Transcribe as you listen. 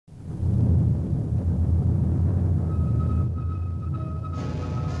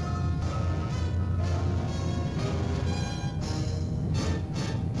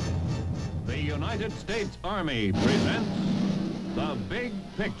United States Army presents The Big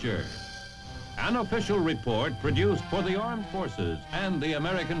Picture, an official report produced for the armed forces and the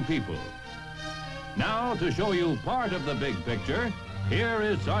American people. Now, to show you part of the big picture, here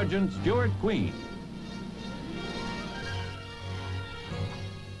is Sergeant Stuart Queen.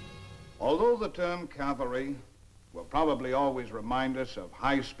 Although the term cavalry will probably always remind us of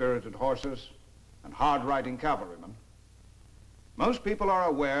high-spirited horses and hard-riding cavalrymen, most people are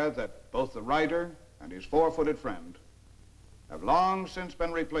aware that both the rider and his four-footed friend have long since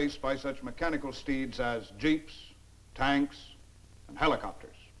been replaced by such mechanical steeds as jeeps, tanks, and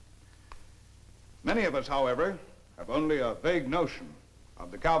helicopters. Many of us, however, have only a vague notion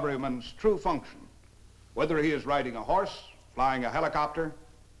of the cavalryman's true function, whether he is riding a horse, flying a helicopter,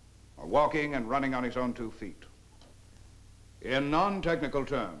 or walking and running on his own 2 feet. In non-technical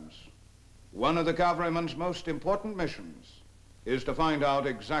terms, one of the cavalryman's most important missions is to find out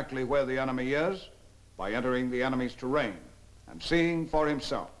exactly where the enemy is by entering the enemy's terrain and seeing for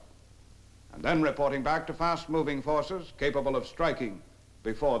himself, and then reporting back to fast-moving forces capable of striking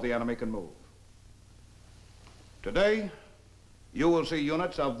before the enemy can move. Today, you will see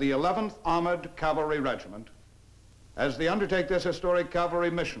units of the 11th Armored Cavalry Regiment as they undertake this historic cavalry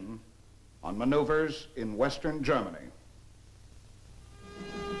mission on maneuvers in Western Germany.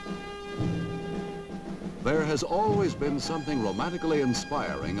 There has always been something romantically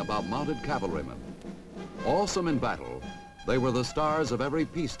inspiring about mounted cavalrymen. Awesome in battle, they were the stars of every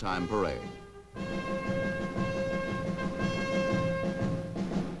peacetime parade.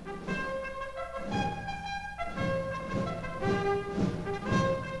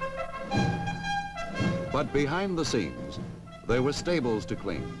 But behind the scenes, there were stables to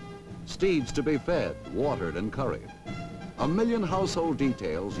clean, steeds to be fed, watered, and curried. A million household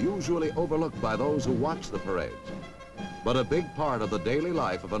details usually overlooked by those who watch the parades, but a big part of the daily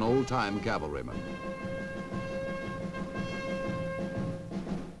life of an old-time cavalryman.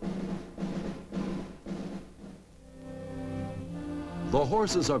 The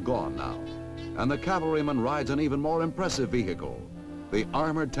horses are gone now, and the cavalryman rides an even more impressive vehicle, the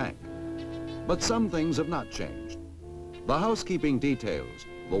armored tank. But some things have not changed. The housekeeping details,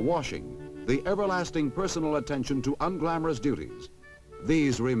 the washing, the everlasting personal attention to unglamorous duties,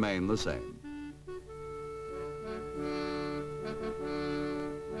 these remain the same.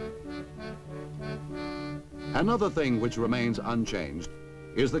 Another thing which remains unchanged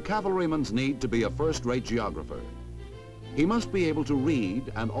is the cavalryman's need to be a first-rate geographer. He must be able to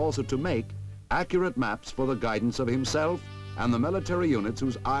read and also to make accurate maps for the guidance of himself and the military units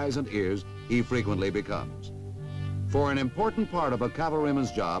whose eyes and ears he frequently becomes. For an important part of a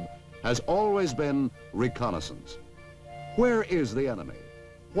cavalryman's job has always been reconnaissance. Where is the enemy?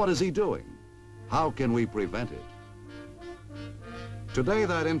 What is he doing? How can we prevent it? Today,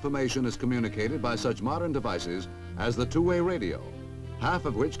 that information is communicated by such modern devices as the two-way radio, half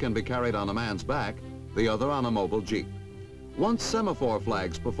of which can be carried on a man's back, the other on a mobile jeep. Once semaphore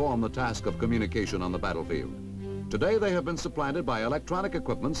flags performed the task of communication on the battlefield. Today, they have been supplanted by electronic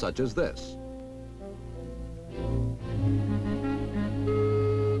equipment such as this.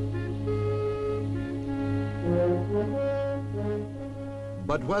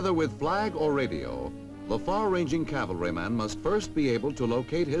 But whether with flag or radio, the far-ranging cavalryman must first be able to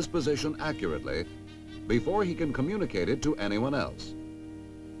locate his position accurately before he can communicate it to anyone else.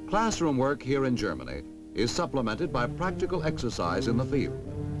 Classroom work here in Germany is supplemented by practical exercise in the field.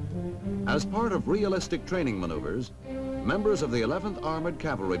 As part of realistic training maneuvers, members of the 11th Armored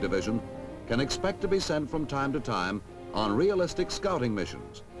Cavalry Division can expect to be sent from time to time on realistic scouting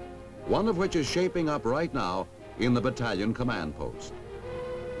missions, one of which is shaping up right now in the battalion command post.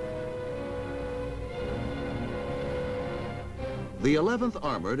 The 11th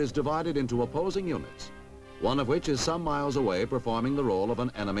Armored is divided into opposing units, one of which is some miles away performing the role of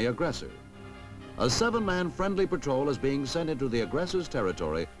an enemy aggressor. A 7-man friendly patrol is being sent into the aggressor's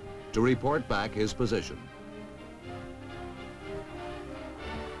territory to report back his position.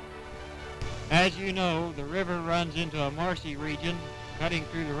 As you know, the river runs into a marshy region, cutting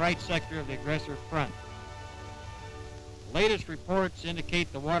through the right sector of the aggressor front. The latest reports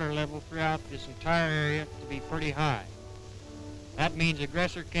indicate the water level throughout this entire area to be pretty high. That means the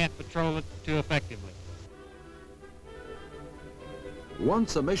aggressor can't patrol it too effectively.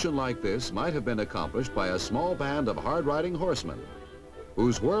 Once a mission like this might have been accomplished by a small band of hard-riding horsemen,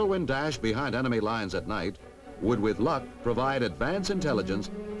 whose whirlwind dash behind enemy lines at night would, with luck, provide advance intelligence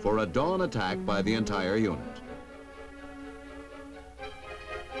for a dawn attack by the entire unit.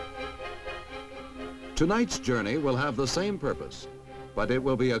 Tonight's journey will have the same purpose, but it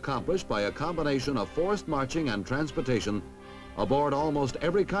will be accomplished by a combination of forced marching and transportation aboard almost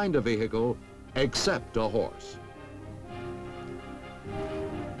every kind of vehicle except a horse.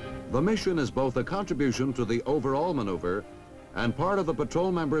 The mission is both a contribution to the overall maneuver and part of the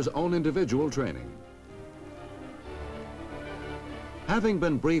patrol member's own individual training. Having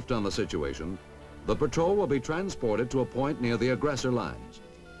been briefed on the situation, the patrol will be transported to a point near the aggressor lines.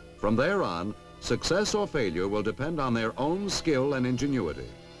 From there on, success or failure will depend on their own skill and ingenuity.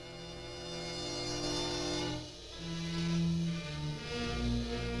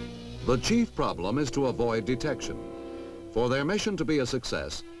 The chief problem is to avoid detection. For their mission to be a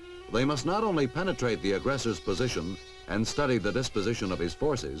success, they must not only penetrate the aggressor's position and study the disposition of his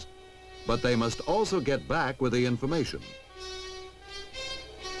forces, but they must also get back with the information.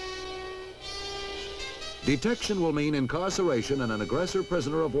 Detection will mean incarceration in an aggressor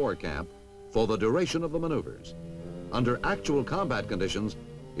prisoner of war camp for the duration of the maneuvers. Under actual combat conditions,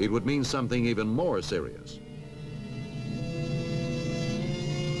 it would mean something even more serious.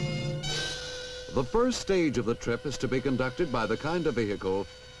 The first stage of the trip is to be conducted by the kind of vehicle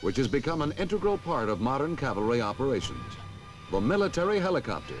which has become an integral part of modern cavalry operations, the military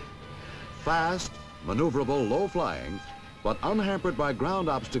helicopter. Fast, maneuverable, low-flying, but unhampered by ground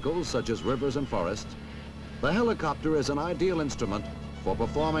obstacles such as rivers and forests, the helicopter is an ideal instrument for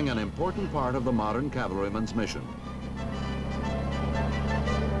performing an important part of the modern cavalryman's mission.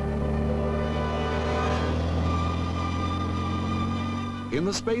 In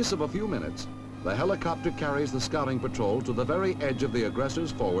the space of a few minutes, the helicopter carries the scouting patrol to the very edge of the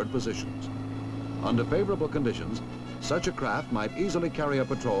aggressor's forward positions. Under favorable conditions, such a craft might easily carry a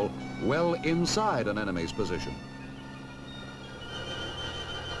patrol well inside an enemy's position.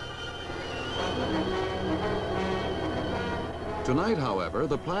 Tonight, however,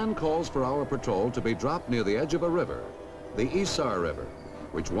 the plan calls for our patrol to be dropped near the edge of a river, the Isar River,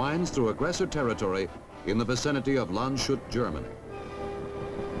 which winds through aggressor territory in the vicinity of Landshut, Germany.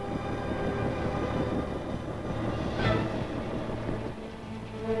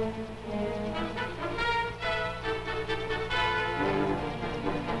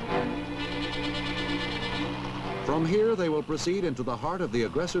 From here, they will proceed into the heart of the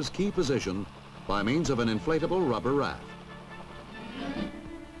aggressor's key position by means of an inflatable rubber raft.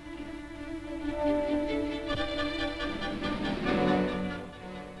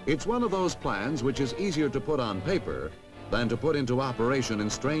 It's one of those plans which is easier to put on paper than to put into operation in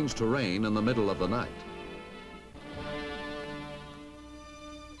strange terrain in the middle of the night.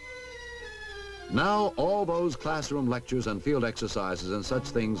 Now all those classroom lectures and field exercises and such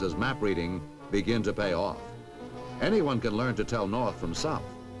things as map reading begin to pay off. Anyone can learn to tell north from south.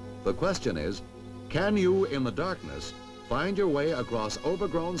 The question is, can you, in the darkness, find your way across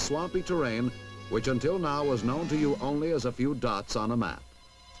overgrown, swampy terrain which until now was known to you only as a few dots on a map?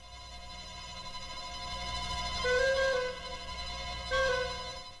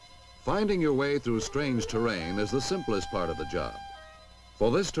 Finding your way through strange terrain is the simplest part of the job.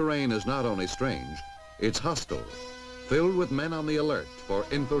 For this terrain is not only strange, it's hostile, filled with men on the alert for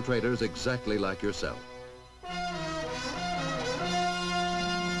infiltrators exactly like yourself.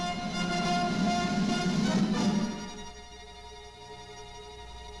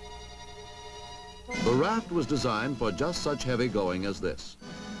 The raft was designed for just such heavy going as this.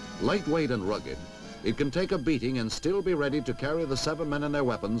 Lightweight and rugged, it can take a beating and still be ready to carry the 7 men and their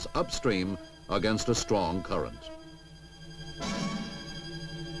weapons upstream against a strong current.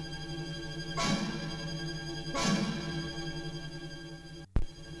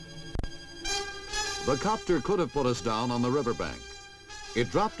 The copter could have put us down on the riverbank.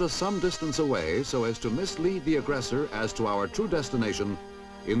 It dropped us some distance away so as to mislead the aggressor as to our true destination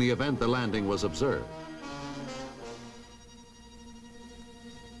in the event the landing was observed.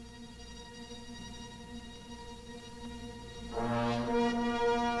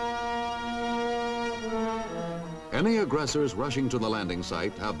 Any aggressors rushing to the landing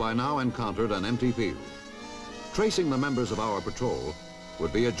site have by now encountered an empty field. Tracing the members of our patrol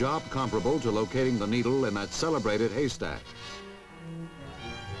would be a job comparable to locating the needle in that celebrated haystack.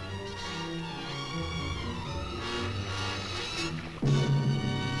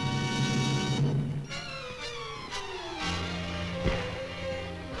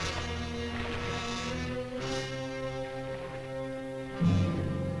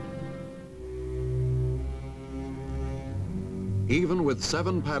 Even with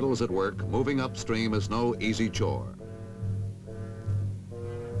 7 paddles at work, moving upstream is no easy chore.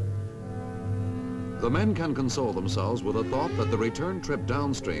 The men can console themselves with the thought that the return trip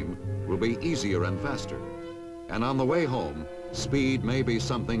downstream will be easier and faster. And on the way home, speed may be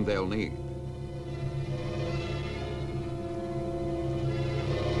something they'll need.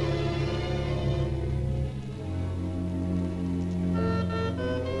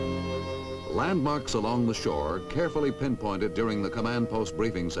 Landmarks along the shore, carefully pinpointed during the command post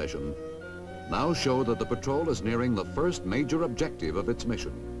briefing session, now show that the patrol is nearing the first major objective of its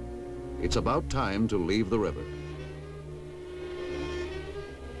mission. It's about time to leave the river.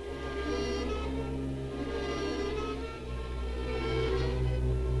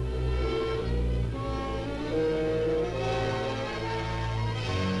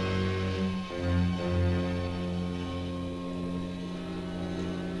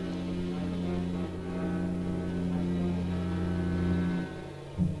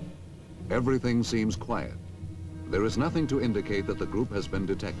 Everything seems quiet. There is nothing to indicate that the group has been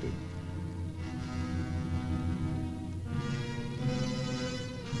detected.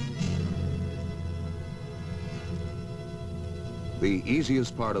 The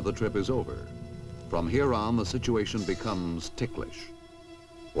easiest part of the trip is over. From here on, the situation becomes ticklish.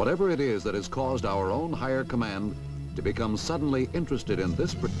 Whatever it is that has caused our own higher command to become suddenly interested in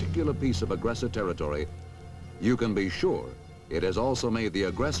this particular piece of aggressor territory, you can be sure it has also made the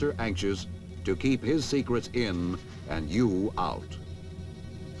aggressor anxious to keep his secrets in and you out.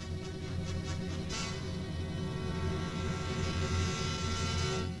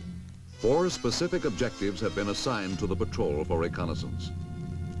 Four specific objectives have been assigned to the patrol for reconnaissance.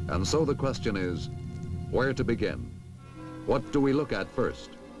 And so the question is, where to begin? What do we look at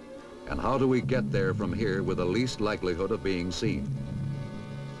first? And how do we get there from here with the least likelihood of being seen?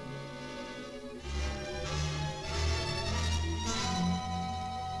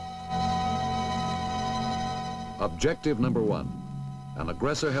 Objective number 1, an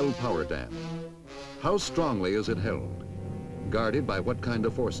aggressor-held power dam. How strongly is it held? Guarded by what kind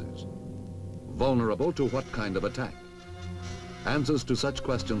of forces? Vulnerable to what kind of attack? Answers to such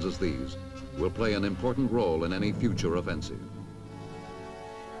questions as these will play an important role in any future offensive.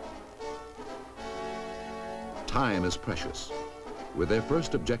 Time is precious. With their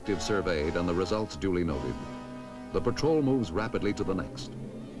first objective surveyed and the results duly noted, the patrol moves rapidly to the next.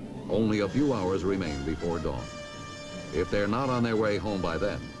 Only a few hours remain before dawn. If they're not on their way home by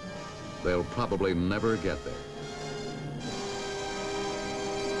then, they'll probably never get there.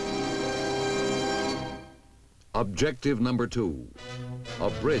 Objective number 2, a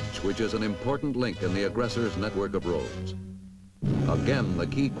bridge which is an important link in the aggressor's network of roads. Again, the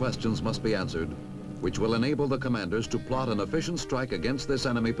key questions must be answered, which will enable the commanders to plot an efficient strike against this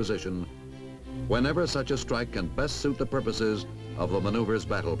enemy position whenever such a strike can best suit the purposes of the maneuver's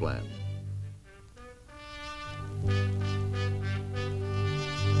battle plan.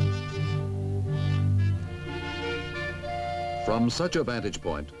 From such a vantage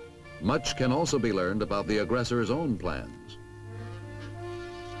point, much can also be learned about the aggressor's own plans.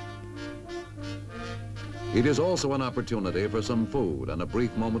 It is also an opportunity for some food and a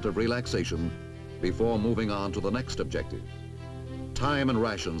brief moment of relaxation before moving on to the next objective. Time and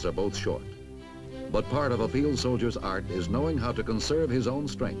rations are both short, but part of a field soldier's art is knowing how to conserve his own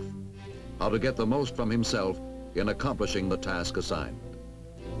strength, how to get the most from himself in accomplishing the task assigned.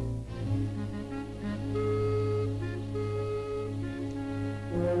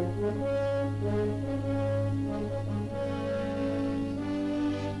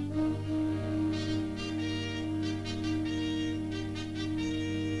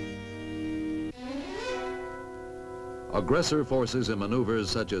 Aggressor forces in maneuvers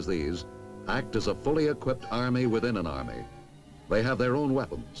such as these act as a fully equipped army within an army. They have their own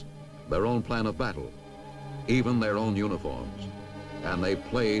weapons, their own plan of battle, even their own uniforms, and they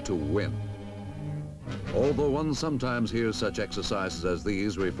play to win. Although one sometimes hears such exercises as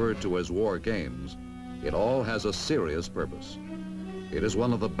these referred to as war games, it all has a serious purpose. It is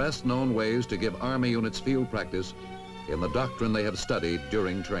one of the best known ways to give Army units field practice in the doctrine they have studied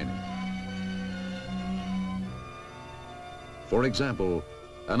during training. For example,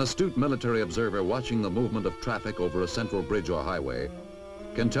 an astute military observer watching the movement of traffic over a central bridge or highway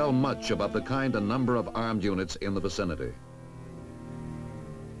can tell much about the kind and number of armed units in the vicinity.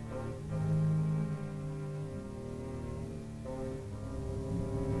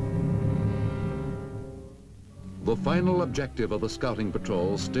 The final objective of the scouting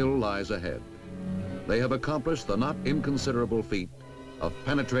patrol still lies ahead. They have accomplished the not inconsiderable feat of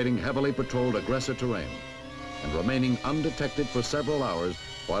penetrating heavily patrolled aggressor terrain and remaining undetected for several hours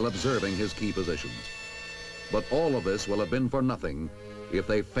while observing his key positions. But all of this will have been for nothing if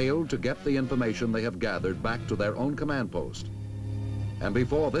they failed to get the information they have gathered back to their own command post. And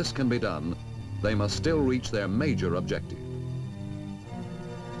before this can be done, they must still reach their major objective.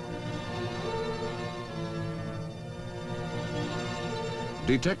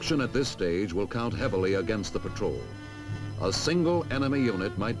 Detection at this stage will count heavily against the patrol. A single enemy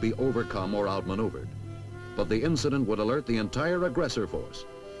unit might be overcome or outmaneuvered, but the incident would alert the entire aggressor force.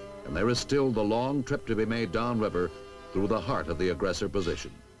 and there is still the long trip to be made downriver through the heart of the aggressor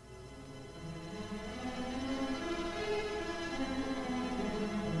position.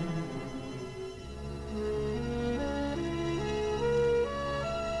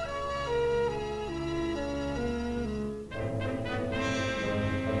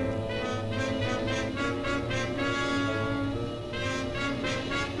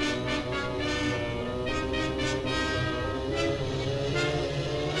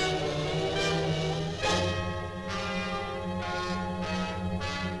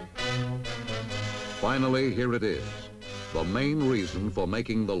 Finally, here it is, the main reason for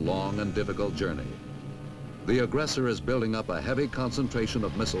making the long and difficult journey. The aggressor is building up a heavy concentration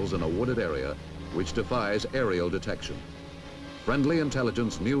of missiles in a wooded area which defies aerial detection. Friendly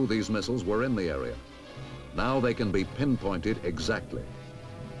intelligence knew these missiles were in the area. Now they can be pinpointed exactly.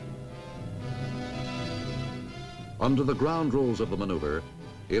 Under the ground rules of the maneuver,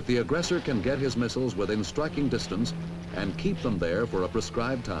 if the aggressor can get his missiles within striking distance and keep them there for a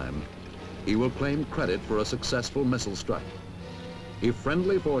prescribed time, he will claim credit for a successful missile strike. If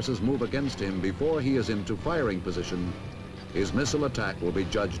friendly forces move against him before he is into firing position, his missile attack will be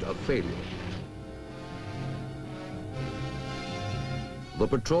judged a failure. The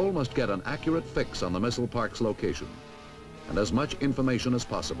patrol must get an accurate fix on the missile park's location and as much information as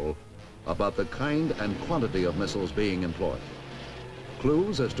possible about the kind and quantity of missiles being employed.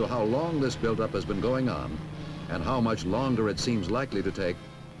 Clues as to how long this buildup has been going on and how much longer it seems likely to take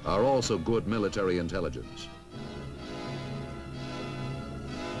are also good military intelligence.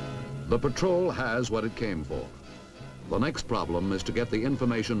 The patrol has what it came for. The next problem is to get the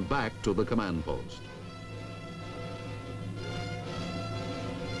information back to the command post.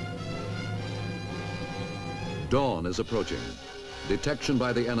 Dawn is approaching. Detection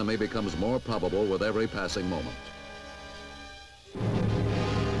by the enemy becomes more probable with every passing moment.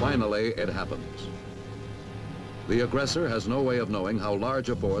 Finally, it happens. The aggressor has no way of knowing how large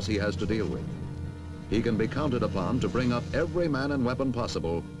a force he has to deal with. He can be counted upon to bring up every man and weapon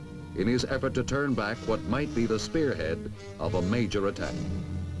possible in his effort to turn back what might be the spearhead of a major attack.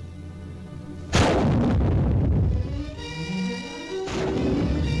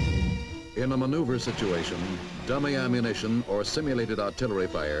 In a maneuver situation, dummy ammunition or simulated artillery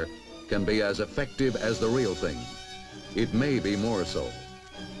fire can be as effective as the real thing. It may be more so.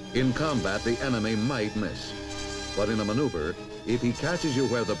 In combat, the enemy might miss. But in a maneuver, if he catches you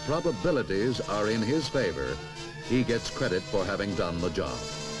where the probabilities are in his favor, he gets credit for having done the job.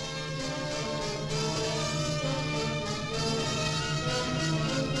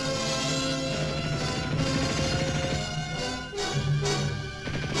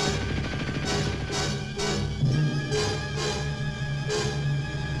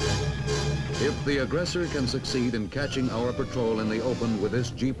 If the aggressor can succeed in catching our patrol in the open with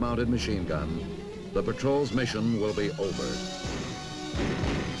this jeep-mounted machine gun, the patrol's mission will be over.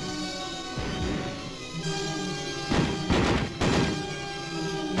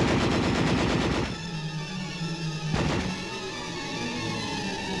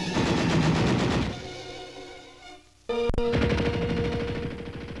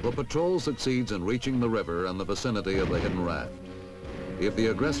 The patrol succeeds in reaching the river and the vicinity of the hidden raft. If the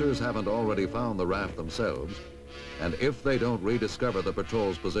aggressors haven't already found the raft themselves, and if they don't rediscover the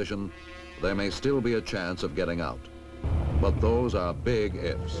patrol's position, there may still be a chance of getting out. But those are big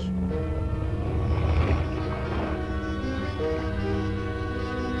ifs.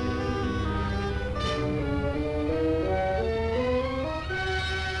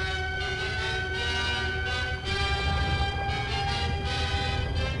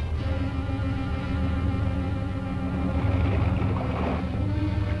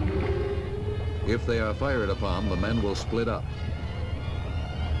 If they are fired upon, the men will split up.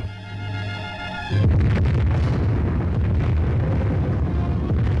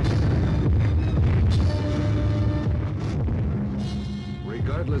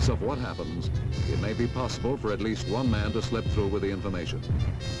 Regardless of what happens, it may be possible for at least one man to slip through with the information.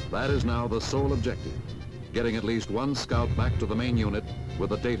 That is now the sole objective, getting at least one scout back to the main unit with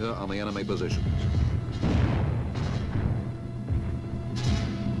the data on the enemy positions.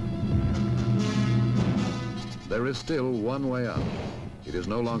 There is still one way out. It is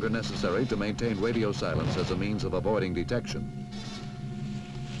no longer necessary to maintain radio silence as a means of avoiding detection.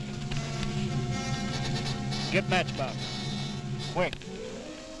 Get matchbox. Quick.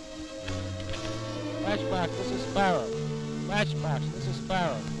 Matchbox, this is Sparrow. Matchbox, this is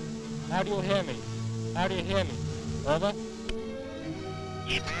Sparrow. How do you hear me? How do you hear me? Over?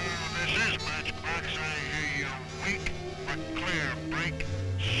 Sparrow, this is Matchbox. I hear you weak but clear. Break.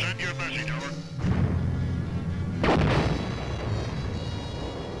 Send your message over.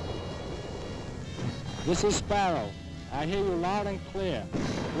 This is Sparrow. I hear you loud and clear.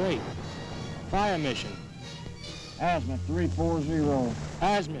 Great. Fire mission. Azimuth 340.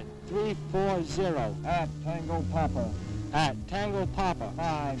 Azimuth 340. At Tango Papa. At Tango Papa.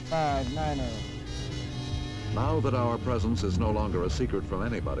 5590. Now that our presence is no longer a secret from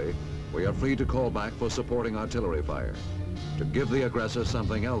anybody, we are free to call back for supporting artillery fire, to give the aggressor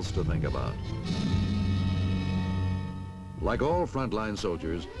something else to think about. Like all frontline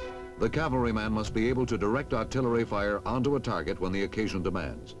soldiers, the cavalryman must be able to direct artillery fire onto a target when the occasion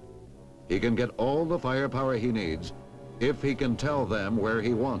demands. He can get all the firepower he needs if he can tell them where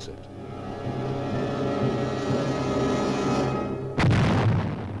he wants it.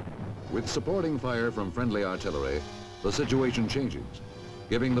 With supporting fire from friendly artillery, the situation changes,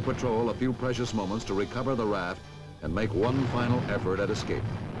 giving the patrol a few precious moments to recover the raft and make one final effort at escape.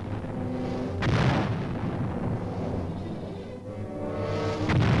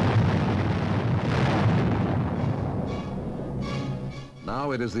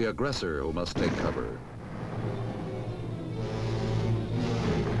 Now it is the aggressor who must take cover.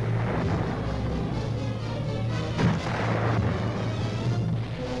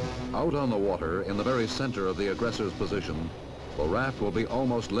 Out on the water, in the very center of the aggressor's position, the raft will be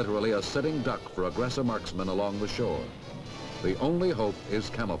almost literally a sitting duck for aggressor marksmen along the shore. The only hope is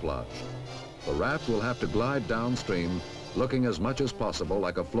camouflage. The raft will have to glide downstream, looking as much as possible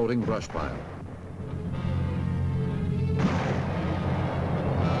like a floating brush pile.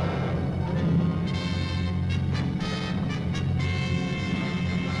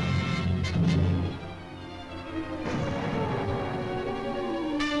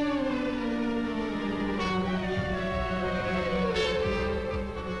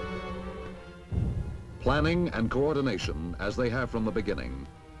 Planning and coordination, as they have from the beginning,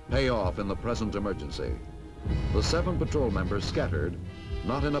 pay off in the present emergency. The 7 patrol members scattered,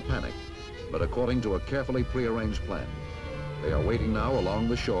 not in a panic, but according to a carefully prearranged plan. They are waiting now along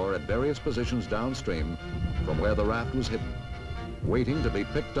the shore at various positions downstream from where the raft was hidden, waiting to be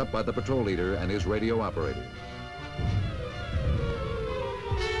picked up by the patrol leader and his radio operator.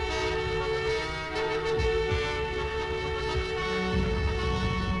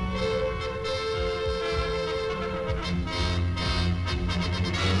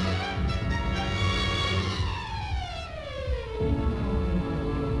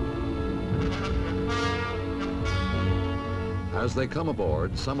 As they come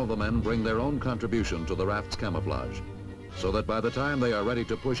aboard, some of the men bring their own contribution to the raft's camouflage, so that by the time they are ready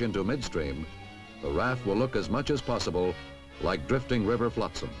to push into midstream, the raft will look as much as possible like drifting river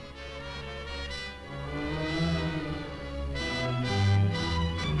flotsam.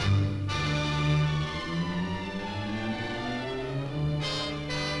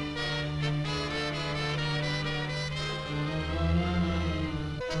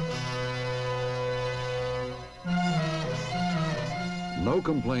 No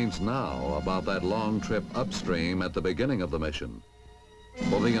complaints now about that long trip upstream at the beginning of the mission.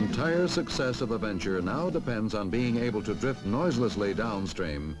 For the entire success of the venture now depends on being able to drift noiselessly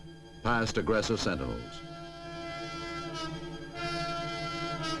downstream past aggressive sentinels.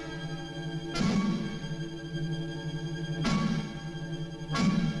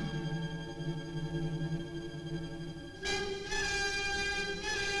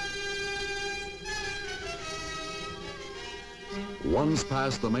 Once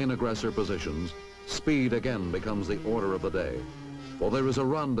past the main aggressor positions, speed again becomes the order of the day. For there is a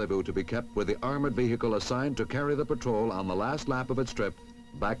rendezvous to be kept with the armored vehicle assigned to carry the patrol on the last lap of its trip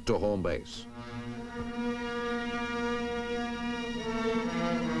back to home base.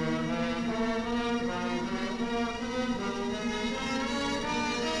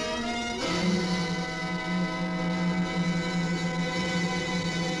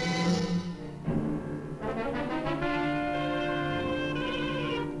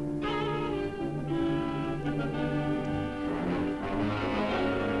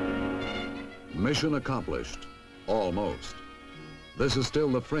 Mission accomplished, almost. This is still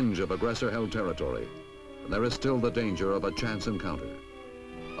the fringe of aggressor-held territory, and there is still the danger of a chance encounter.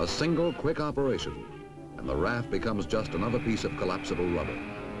 A single quick operation, and the raft becomes just another piece of collapsible rubble.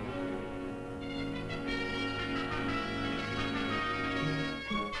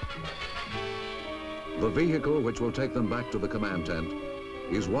 The vehicle which will take them back to the command tent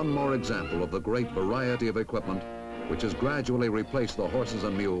is one more example of the great variety of equipment which has gradually replaced the horses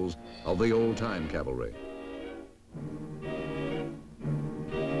and mules of the old-time cavalry.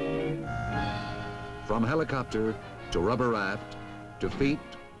 From helicopter to rubber raft to feet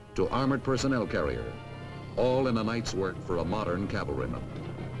to armored personnel carrier, all in a night's work for a modern cavalryman.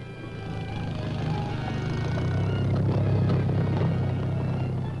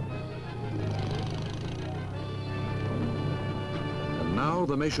 now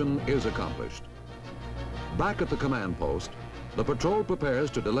the mission is accomplished. Back at the command post, the patrol prepares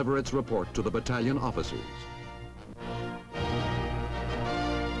to deliver its report to the battalion officers.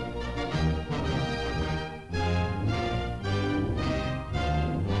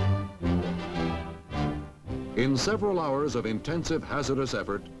 In several hours of intensive hazardous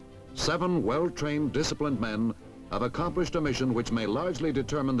effort, 7 well-trained, disciplined men have accomplished a mission which may largely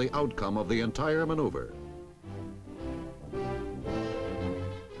determine the outcome of the entire maneuver.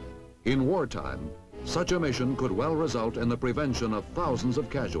 In wartime, such a mission could well result in the prevention of thousands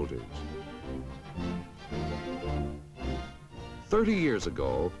of casualties. 30 years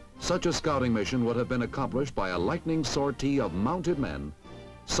ago, such a scouting mission would have been accomplished by a lightning sortie of mounted men,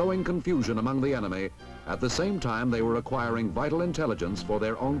 sowing confusion among the enemy at the same time they were acquiring vital intelligence for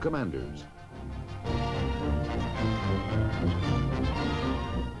their own commanders.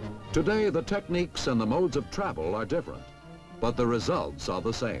 Today, the techniques and the modes of travel are different, but the results are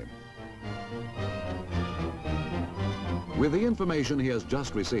the same. With the information he has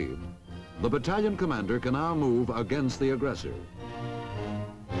just received, the battalion commander can now move against the aggressor.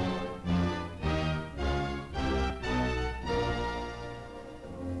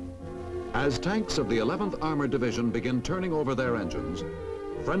 As tanks of the 11th Armored Division begin turning over their engines,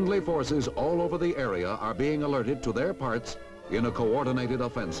 friendly forces all over the area are being alerted to their parts in a coordinated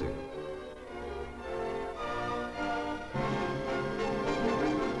offensive.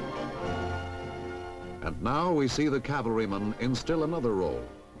 And now we see the cavalryman in still another role.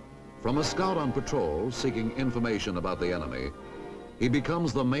 From a scout on patrol seeking information about the enemy, he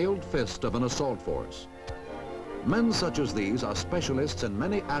becomes the mailed fist of an assault force. Men such as these are specialists in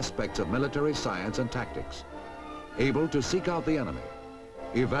many aspects of military science and tactics, able to seek out the enemy,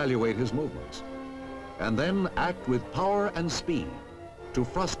 evaluate his movements, and then act with power and speed to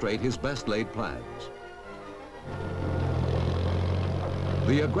frustrate his best laid plans.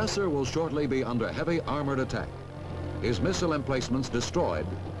 The aggressor will shortly be under heavy armored attack, his missile emplacements destroyed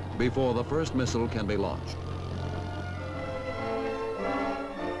before the first missile can be launched.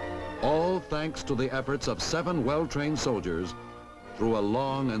 All thanks to the efforts of 7 well-trained soldiers through a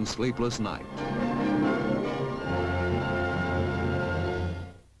long and sleepless night.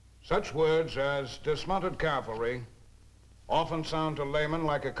 Such words as dismounted cavalry often sound to laymen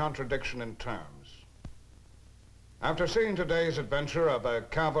like a contradiction in terms. After seeing today's adventure of a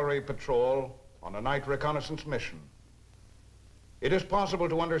cavalry patrol on a night reconnaissance mission, it is possible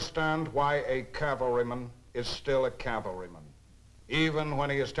to understand why a cavalryman is still a cavalryman, even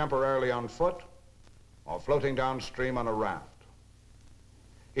when he is temporarily on foot or floating downstream on a raft.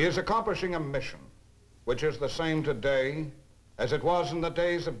 He is accomplishing a mission which is the same today as it was in the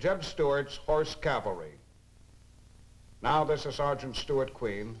days of Jeb Stuart's horse cavalry. Now this is Sergeant Stuart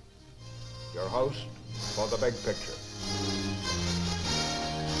Queen, your host for The Big Picture.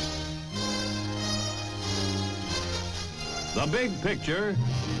 The Big Picture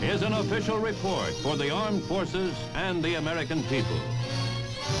is an official report for the armed forces and the American people.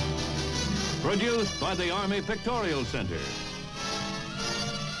 Produced by the Army Pictorial Center.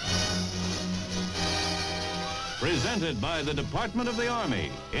 Presented by the Department of the Army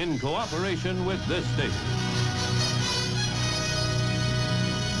in cooperation with this station.